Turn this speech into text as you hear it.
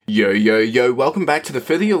Yo, yo, yo, welcome back to the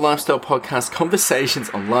Further Your Lifestyle podcast, conversations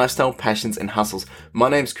on lifestyle, passions, and hustles. My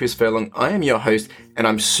name's Chris Furlong, I am your host, and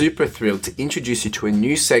I'm super thrilled to introduce you to a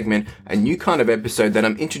new segment, a new kind of episode that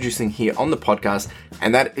I'm introducing here on the podcast,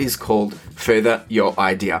 and that is called Further Your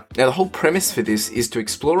Idea. Now, the whole premise for this is to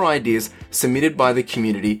explore ideas submitted by the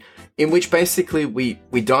community, in which basically we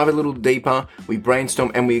dive a little deeper, we brainstorm,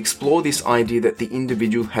 and we explore this idea that the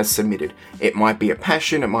individual has submitted. It might be a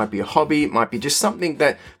passion, it might be a hobby, it might be just something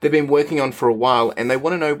that they've been working on for a while, and they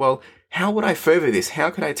want to know, well, how would I further this? How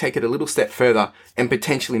could I take it a little step further and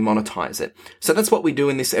potentially monetize it? So that's what we do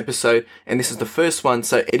in this episode, and this is the first one,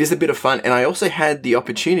 so it is a bit of fun. And I also had the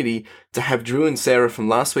opportunity to have Drew and Sarah from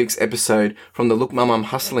last week's episode from the Look Mum I'm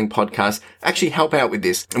Hustling podcast actually help out with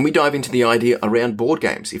this. And we dive into the idea around board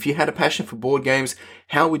games. If you had a passion for board games,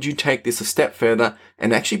 how would you take this a step further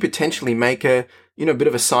and actually potentially make a bit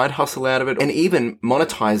of a side hustle out of it and even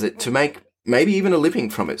monetize it to make maybe even a living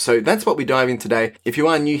from it. So that's what we dive in today. If you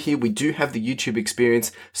are new here, we do have the YouTube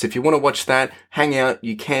experience. So if you want to watch that, hang out,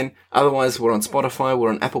 you can. Otherwise, we're on Spotify, we're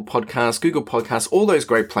on Apple Podcasts, Google Podcasts, all those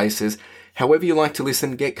great places. However you like to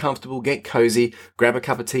listen, get comfortable, get cozy, grab a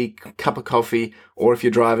cup of tea, cup of coffee, or if you're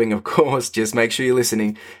driving, of course, just make sure you're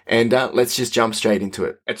listening. And let's just jump straight into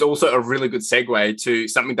it. It's also a really good segue to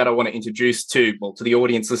something that I want to introduce to the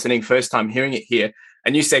audience listening, first time hearing it here. A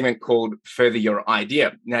new segment called Further Your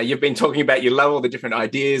Idea. Now, you've been talking about you love all the different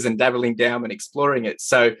ideas and dabbling down and exploring it.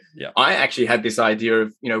 So I actually had this idea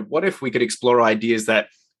of, what if we could explore ideas that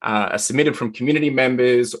are submitted from community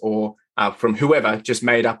members or from whoever, just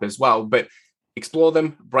made up as well, but explore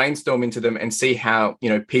them, brainstorm into them and see how,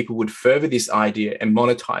 people would further this idea and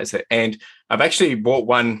monetize it. And I've actually bought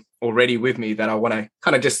one already with me that I want to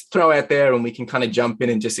kind of just throw out there and we can kind of jump in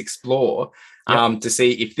and just explore to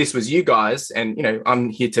see if this was you guys. And, I'm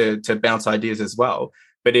here to bounce ideas as well.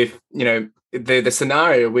 But if, the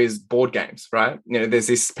scenario is board games, right? There's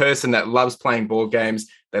this person that loves playing board games.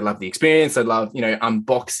 They love the experience. They love,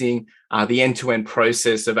 unboxing, the end-to-end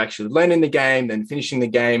process of actually learning the game, then finishing the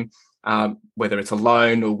game, whether it's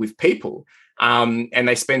alone or with people. And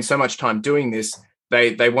they spend so much time doing this.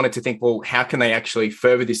 They wanted to think, well, how can they actually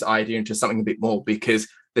further this idea into something a bit more? Because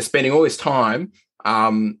they're spending all this time,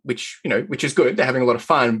 which is good. They're having a lot of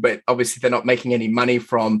fun, but obviously they're not making any money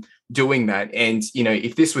from doing that. And,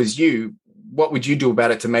 if this was you, what would you do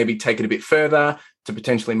about it to maybe take it a bit further, to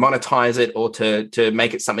potentially monetize it, or to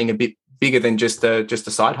make it something a bit bigger than just a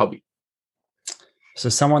side hobby? So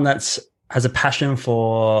someone has a passion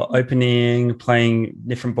for playing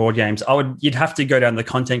different board games, you'd have to go down the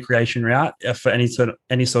content creation route for any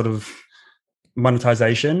sort of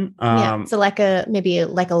monetization. So maybe a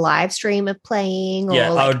live stream of playing, or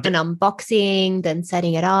an unboxing, then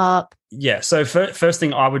setting it up. Yeah. So first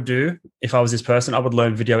thing I would do if I was this person, I would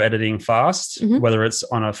learn video editing fast, whether it's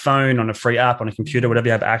on a phone, on a free app, on a computer, whatever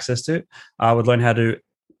you have access to. I would learn how to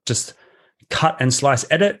just cut and slice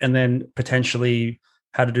edit, and then potentially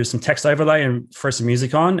how to do some text overlay and throw some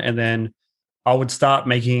music on. And then I would start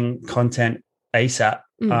making content ASAP.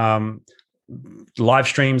 Live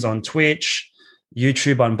streams on Twitch,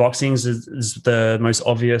 YouTube unboxings is the most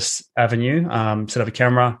obvious avenue. Set up a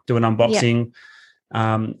camera, do an unboxing.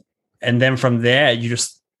 And then from there,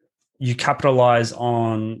 you capitalize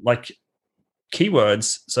on like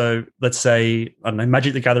keywords. So let's say, I don't know,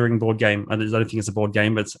 Magic the Gathering board game. I don't think it's a board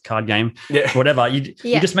game, but it's a card game. Yeah. Whatever. You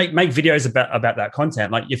just make videos about that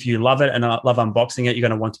content. Like if you love it and love unboxing it, you're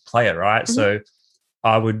going to want to play it, right? So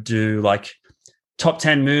I would do like top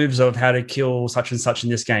 10 moves of how to kill such and such in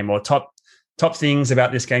this game, or top things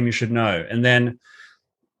about this game you should know. And then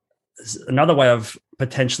another way of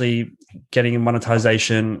potentially getting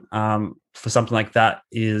monetization for something like that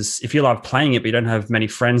is if you love playing it but you don't have many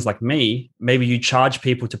friends like me, maybe you charge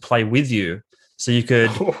people to play with you. So you could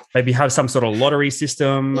maybe have some sort of lottery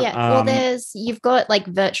system. Yeah, you've got like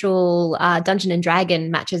virtual Dungeon and Dragon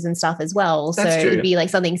matches and stuff as well. That's true. It would be like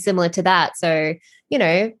something similar to that. So,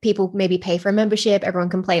 people maybe pay for a membership. Everyone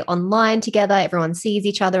can play online together. Everyone sees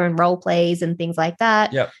each other and role plays and things like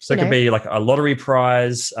that. Yeah. So it could be like a lottery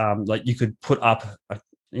prize. Like you could put up,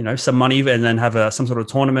 some money and then have some sort of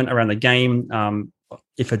tournament around the game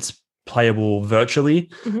if it's playable virtually.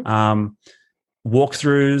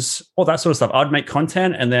 Walkthroughs, all that sort of stuff. I'd make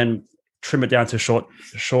content and then trim it down to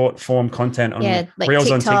short form content on like Reels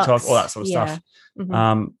TikToks, on TikTok, all that sort of stuff.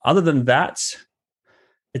 Other than that,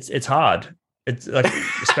 it's hard. It's like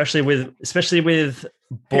especially with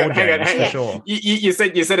board games for sure. You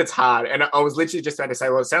said it's hard, and I was literally just about to say,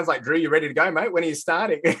 well, it sounds like Drew, you're ready to go, mate. When are you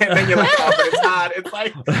starting? And then you're like, oh, but it's hard. It's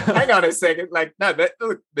like, hang on a second. Like, no,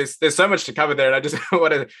 look, there's so much to cover there, and I just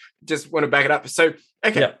want to back it up. So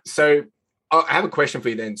okay, so I have a question for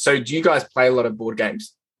you then. So do you guys play a lot of board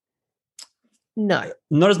games? No,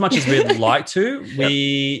 not as much as we'd like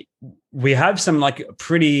to. We have some like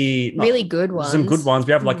really good ones. Some good ones.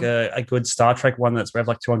 We have like a good Star Trek one that's worth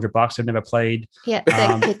like $200. We've never played. Yeah,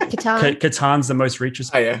 Catan. Catan's the most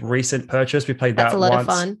recent purchase. We played that's that. That's a lot once.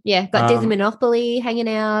 of fun. Yeah, got Disney Monopoly hanging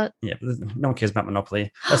out. Yeah, no one cares about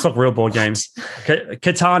Monopoly. That's not real board games.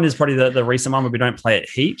 Catan is probably the recent one, but we don't play it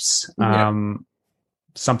heaps.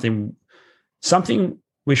 Something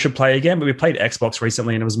we should play again, but we played Xbox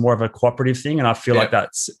recently and it was more of a cooperative thing. And I feel like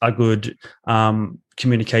that's a good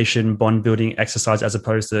communication bond building exercise as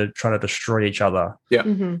opposed to trying to destroy each other. Yeah.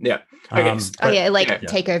 Mm-hmm. Yeah. Okay.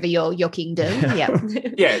 Take over your kingdom. Yeah.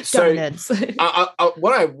 Yeah. So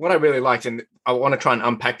what I really liked, and I want to try and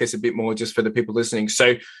unpack this a bit more just for the people listening.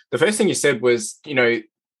 So the first thing you said was,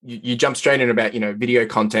 you jump straight in about, video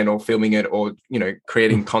content or filming it or,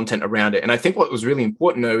 creating content around it. And I think what was really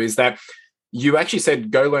important though is that you actually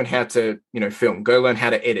said, go learn how to, film, go learn how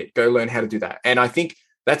to edit, go learn how to do that. And I think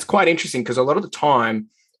that's quite interesting because a lot of the time,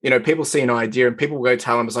 people see an idea and people will go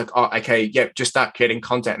tell them, it's like, oh, okay, yeah, just start creating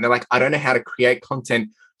content. And they're like, I don't know how to create content.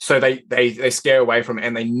 So they scare away from it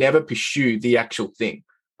and they never pursue the actual thing,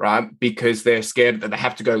 right? Because they're scared that they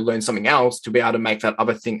have to go learn something else to be able to make that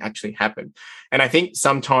other thing actually happen. And I think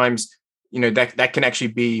sometimes, that can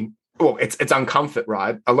actually be, well, it's uncomfort,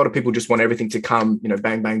 right? A lot of people just want everything to come,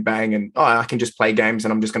 bang, bang, bang, and I can just play games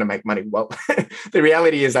and I'm just going to make money. Well, the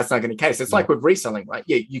reality is that's not going to be the case. It's like with reselling, right?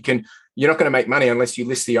 Yeah, you're not going to make money unless you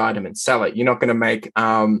list the item and sell it. You're not going to make,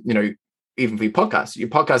 even for your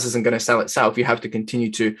podcast isn't going to sell itself. You have to continue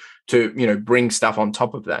to bring stuff on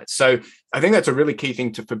top of that. So I think that's a really key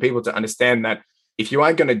thing for people to understand that if you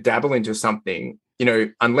are going to dabble into something,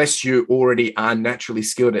 unless you already are naturally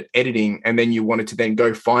skilled at editing and then you wanted to then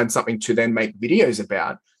go find something to then make videos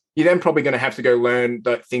about, you're then probably going to have to go learn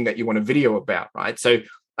the thing that you want a video about, right? So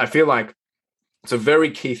I feel like it's a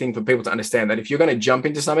very key thing for people to understand that if you're going to jump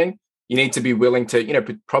into something, you need to be willing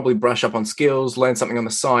to, probably brush up on skills, learn something on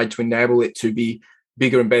the side to enable it to be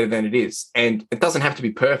bigger and better than it is. And it doesn't have to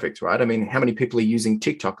be perfect, right? I mean, how many people are using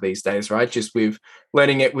TikTok these days, right? Just with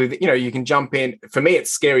learning it with, you can jump in. For me, it's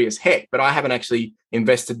scary as heck, but I haven't actually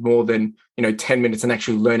invested more than, 10 minutes in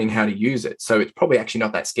actually learning how to use it. So it's probably actually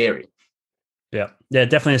not that scary. Yeah. Yeah,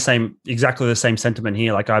 definitely exactly the same sentiment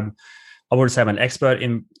here. Like I wouldn't say I'm an expert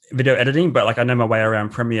in video editing, but like I know my way around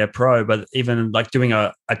Premiere Pro, but even like doing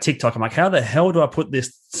a TikTok, I'm like, how the hell do I put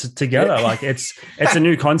this together? Yeah. Like it's a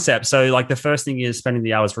new concept. So like the first thing is spending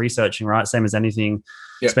the hours researching, right? Same as anything,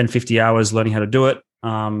 spend 50 hours learning how to do it.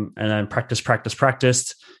 And then practice,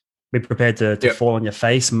 be prepared to fall on your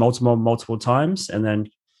face multiple times and then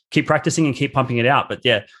keep practicing and keep pumping it out. But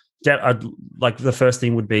I'd like the first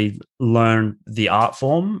thing would be learn the art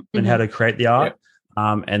form and how to create the art.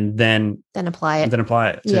 And then apply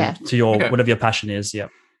it. To your whatever your passion is. Yeah.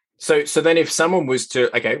 So then if someone was to,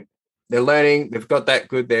 they're learning, they've got that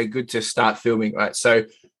good, they're good to start filming, right? So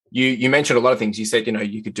you mentioned a lot of things. You said,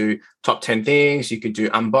 you could do top 10 things, you could do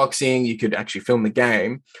unboxing, you could actually film the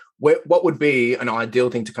game. What would be an ideal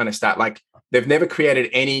thing to kind of start? Like they've never created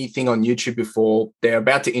anything on YouTube before. They're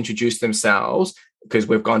about to introduce themselves because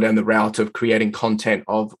we've gone down the route of creating content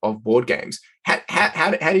of board games.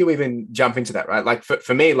 How do you even jump into that, right? Like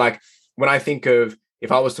for me, like when I think of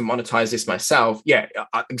if I was to monetize this myself,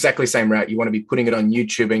 exactly same route. You want to be putting it on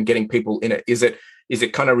YouTube and getting people in it. Is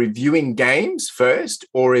it kind of reviewing games first,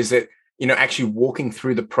 or is it, actually walking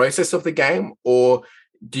through the process of the game? Or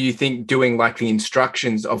do you think doing like the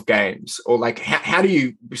instructions of games, or like how do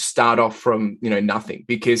you start off from, nothing?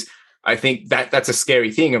 Because I think that's a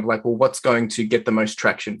scary thing of like, well, what's going to get the most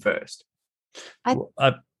traction first?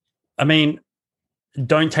 I mean,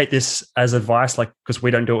 don't take this as advice, like, because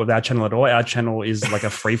we don't do it with our channel at all. Our channel is like a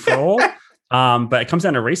free for all. But it comes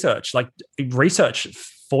down to research, like research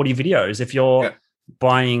 40 videos. If you're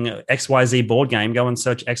buying XYZ board game, go and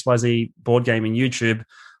search XYZ board game in YouTube,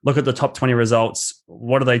 look at the top 20 results.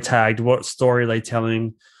 What are they tagged? What story are they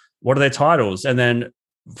telling? What are their titles? And then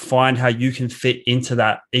find how you can fit into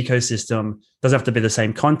that ecosystem. Doesn't have to be the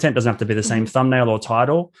same content, doesn't have to be the same thumbnail or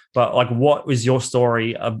title, but like, what is your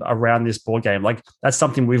story around this board game? Like that's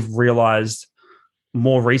something we've realized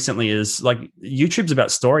more recently is like YouTube's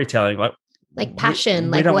about storytelling, like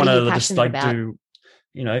passion. We don't what want are you passionate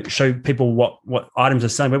about? Show people what items are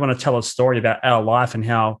selling. We want to tell a story about our life and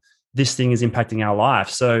how this thing is impacting our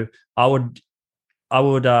life. So I would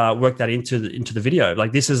work that into the video.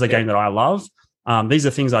 Like this is a game that I love. These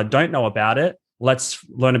are things I don't know about it. Let's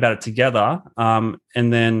learn about it together. And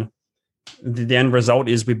then the end result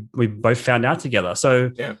is we both found out together. So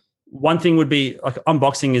one thing would be like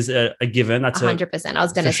unboxing is a given. That's 100%. I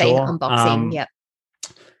was going to say the unboxing. Yep.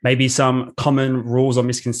 Maybe some common rules or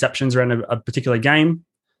misconceptions around a particular game.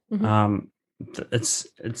 It's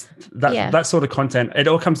that sort of content. It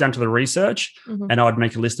all comes down to the research, and I would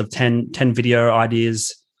make a list of 10 video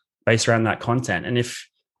ideas based around that content. And if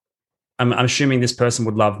I'm assuming this person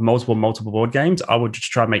would love multiple board games, I would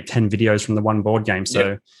just try to make 10 videos from the one board game.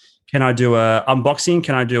 So can I do a unboxing?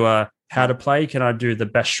 Can I do a how to play? Can I do the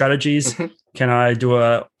best strategies? Can I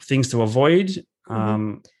do things to avoid?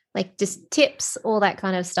 Like just tips, all that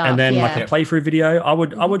kind of stuff. And then like a playthrough video. I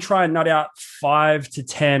would try and nut out 5 to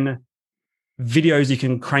 10 videos you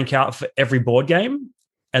can crank out for every board game,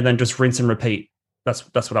 and then just rinse and repeat. That's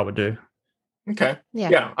what I would do. Okay.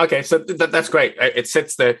 Yeah. Okay. So that's great. It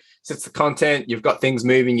sets the content. You've got things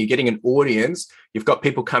moving. You're getting an audience. You've got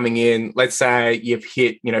people coming in. Let's say you've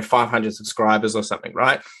hit 500 subscribers or something,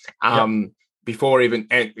 right? Before even,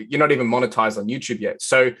 and you're not even monetized on YouTube yet.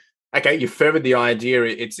 So okay, you furthered the idea.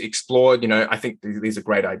 It's explored. I think these are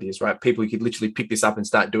great ideas, right? People, you could literally pick this up and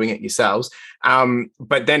start doing it yourselves.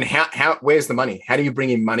 But then how? Where's the money? How do you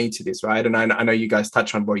bring in money to this, right? And I know you guys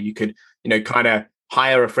touch on where you could, kind of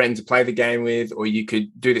hire a friend to play the game with, or you could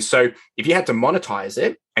do this. So if you had to monetize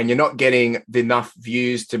it and you're not getting enough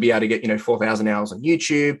views to be able to get, 4,000 hours on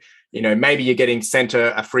YouTube, maybe you're getting sent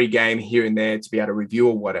a free game here and there to be able to review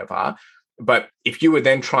or whatever. But if you were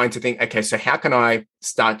then trying to think, okay, so how can I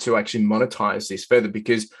start to actually monetize this further?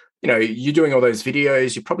 Because, you're doing all those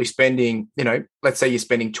videos, you're probably spending, let's say you're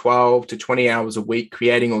spending 12 to 20 hours a week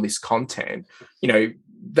creating all this content,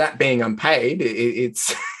 that being unpaid,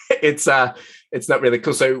 it's not really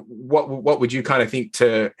cool. So what would you kind of think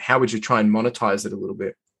how would you try and monetize it a little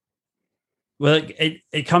bit? Well,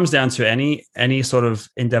 it comes down to any sort of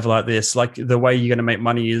endeavor like this. Like the way you're going to make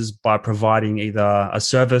money is by providing either a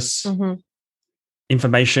service,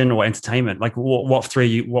 information, or entertainment. Like what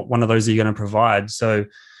one of those are you going to provide? So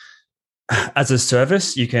as a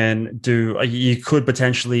service, you could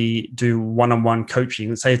potentially do one-on-one coaching.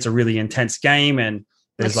 Let's say it's a really intense game and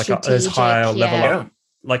there's there's higher level up,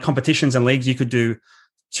 like competitions and leagues. You could do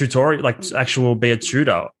tutorial, like be a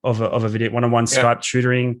tutor of a video, one-on-one Skype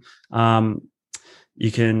tutoring. You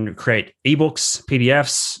can create ebooks,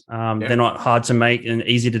 PDFs. They're not hard to make and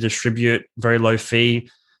easy to distribute, very low fee,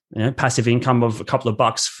 passive income of a couple of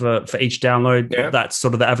bucks for each download. Yeah. That's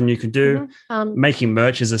sort of the avenue you can do. Making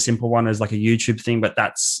merch is a simple one, as like a YouTube thing, but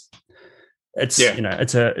it's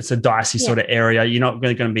a dicey sort of area. You're not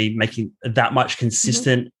really going to be making that much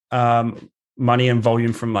consistent money and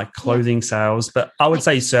volume from like clothing sales, but I would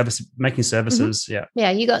say making services.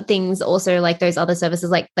 You got things also like those other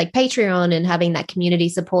services like Patreon, and having that community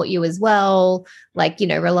support you as well, like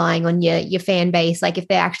relying on your fan base, like if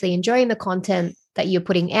they're actually enjoying the content that you're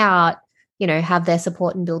putting out, have their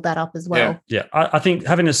support and build that up as well. I think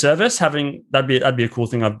having a service, that'd be a cool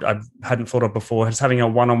thing I hadn't thought of before, is having a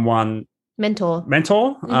one-on-one mentor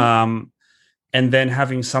and then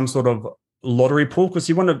having some sort of lottery pool, because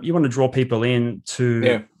you want to draw people in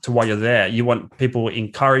to while you're there. You want people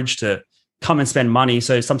encouraged to come and spend money.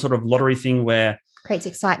 So some sort of lottery thing where creates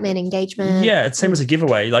excitement, engagement. Yeah, it's same as a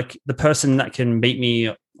giveaway. Like the person that can beat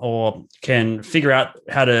me or can figure out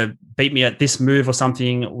how to beat me at this move or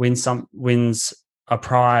something wins a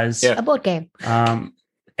prize, a board game.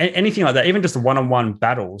 Anything like that. Even just the one-on-one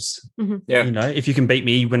battles. If you can beat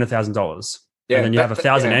me, you win $1,000. And then you have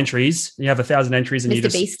 1,000 entries. You have 1,000 entries, and Mr.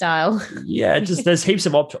 Beast style. There's heaps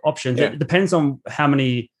of options. It depends on how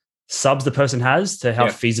many subs the person has to how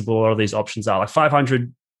feasible all these options are. Like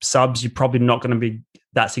 500 subs, you're probably not going to be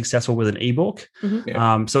that successful with an ebook.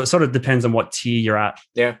 So it sort of depends on what tier you're at.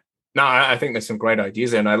 No, I think there's some great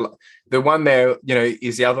ideas there. And the one there,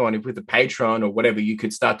 is the other one with the Patreon or whatever. You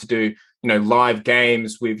could start to do, live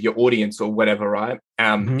games with your audience or whatever, right?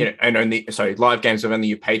 And live games with only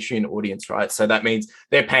your Patreon audience, right? So that means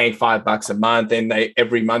they're paying $5 a month, and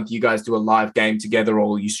every month you guys do a live game together,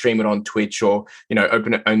 or you stream it on Twitch, or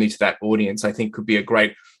open it only to that audience. I think could be a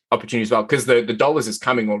great opportunity as well, because the dollars is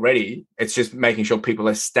coming already. It's just making sure people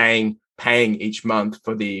are paying each month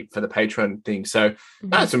for the Patreon thing. So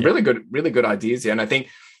some really good ideas here. And I think,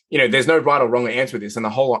 there's no right or wrong answer with this. And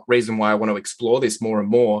the whole reason why I want to explore this more and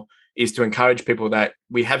more is to encourage people that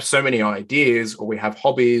we have so many ideas, or we have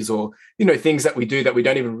hobbies, or, things that we do that we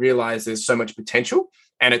don't even realize there's so much potential.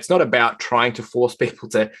 And it's not about trying to force people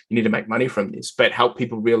you need to make money from this, but help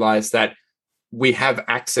people realize that we have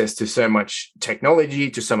access to so much technology,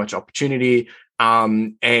 to so much opportunity.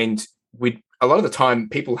 And a lot of the time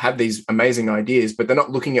people have these amazing ideas, but they're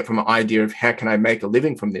not looking at it from an idea of how can I make a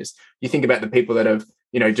living from this? You think about the people that have,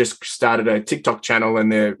 just started a TikTok channel, and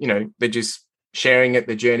they're just sharing it,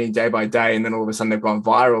 the journey day by day, and then all of a sudden they've gone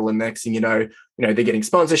viral, and next thing you know, they're getting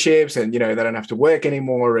sponsorships, and they don't have to work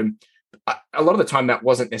anymore. And a lot of the time that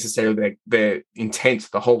wasn't necessarily their intent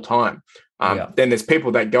the whole time. Then there's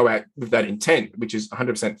people that go out with that intent, which is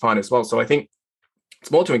 100% fine as well. So I think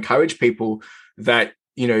it's more to encourage people that,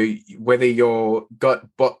 whether you're got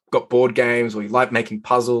board games or you like making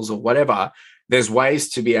puzzles or whatever, there's ways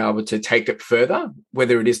to be able to take it further,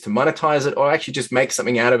 whether it is to monetize it or actually just make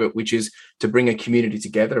something out of it, which is to bring a community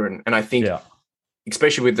together. And I think,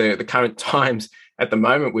 especially with the current times at the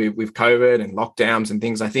moment with COVID and lockdowns and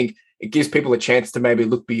things, I think it gives people a chance to maybe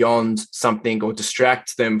look beyond something or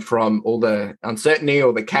distract them from all the uncertainty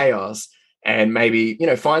or the chaos, and maybe,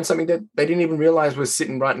 find something that they didn't even realize was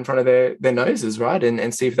sitting right in front of their noses, right?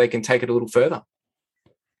 And see if they can take it a little further.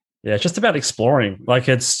 Yeah, it's just about exploring. Like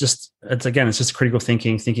it's just critical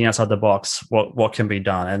thinking outside the box, what can be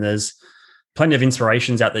done. And there's plenty of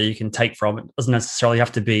inspirations out there you can take from. It doesn't necessarily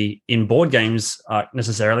have to be in board games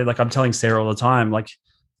necessarily. Like I'm telling Sarah all the time, like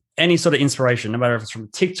any sort of inspiration, no matter if it's from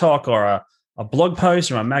TikTok or a blog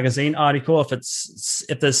post or a magazine article,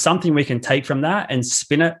 if there's something we can take from that and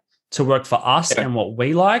spin it to work for us and what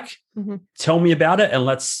we like, tell me about it, and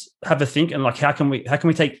let's have a think. And like, how can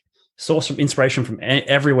we take source from inspiration from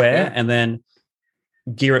everywhere and then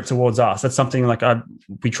gear it towards us? That's something like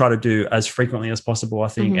we try to do as frequently as possible, I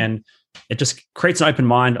think. And it just creates an open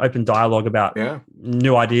mind, open dialogue about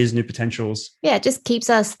new ideas, new potentials. Yeah, it just keeps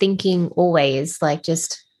us thinking always, like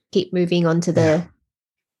just keep moving on to the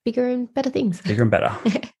bigger and better things. Bigger and better.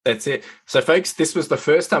 That's it. So folks, this was the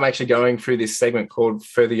first time actually going through this segment called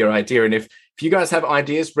Further Your Idea. And if you guys have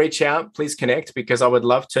ideas, reach out, please connect, because I would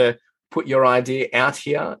love to put your idea out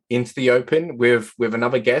here into the open with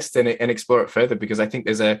another guest and explore it further, because I think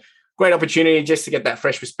there's a great opportunity just to get that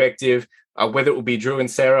fresh perspective. Whether it will be Drew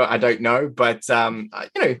and Sarah, I don't know. But,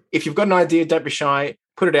 if you've got an idea, don't be shy,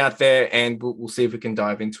 put it out there, and we'll see if we can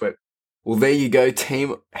dive into it. Well, there you go,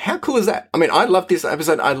 team. How cool is that? I mean, I love this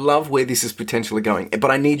episode. I love where this is potentially going,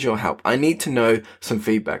 but I need your help. I need to know some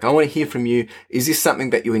feedback. I want to hear from you. Is this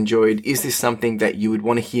something that you enjoyed? Is this something that you would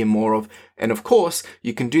want to hear more of? And of course,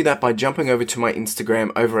 you can do that by jumping over to my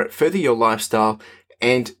Instagram over at Further Your Lifestyle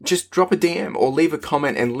and just drop a DM or leave a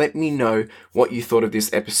comment and let me know what you thought of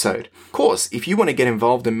this episode. Of course, if you want to get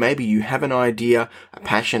involved and maybe you have an idea, a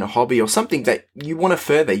passion, a hobby, or something that you want to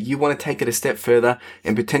further, you want to take it a step further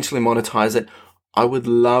and potentially monetize it, I would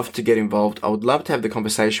love to get involved. I would love to have the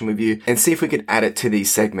conversation with you and see if we could add it to these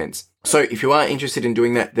segments. So if you are interested in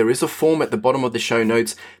doing that, there is a form at the bottom of the show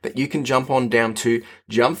notes that you can jump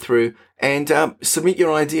through and submit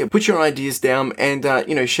your idea, put your ideas down and,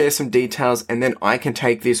 share some details. And then I can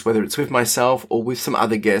take this, whether it's with myself or with some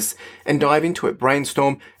other guests, and dive into it,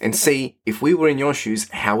 brainstorm and see if we were in your shoes,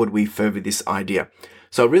 how would we further this idea?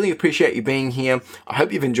 So I really appreciate you being here. I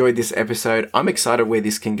hope you've enjoyed this episode. I'm excited where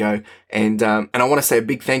this can go. And I want to say a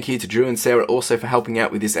big thank you to Drew and Sarah also for helping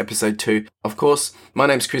out with this episode too. Of course, my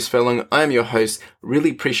name's Chris Furlong. I am your host. Really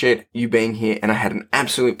appreciate you being here. And I had an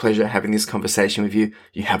absolute pleasure having this conversation with you.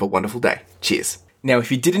 You have a wonderful day. Cheers. Now,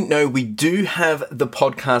 if you didn't know, we do have the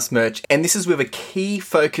podcast merch, and this is with a key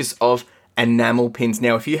focus of enamel pins.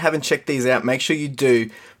 Now, if you haven't checked these out, make sure you do,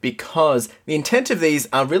 because the intent of these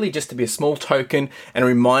are really just to be a small token and a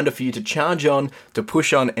reminder for you to charge on, to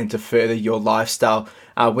push on, and to further your lifestyle.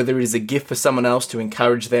 Whether it is a gift for someone else to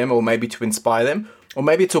encourage them or maybe to inspire them, or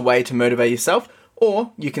maybe it's a way to motivate yourself,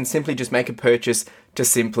 or you can simply just make a purchase to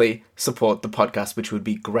simply support the podcast, which would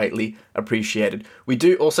be greatly appreciated. We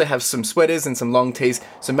do also have some sweaters and some long tees,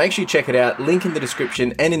 so make sure you check it out. Link in the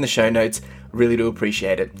description and in the show notes. Really do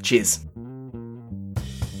appreciate it. Cheers.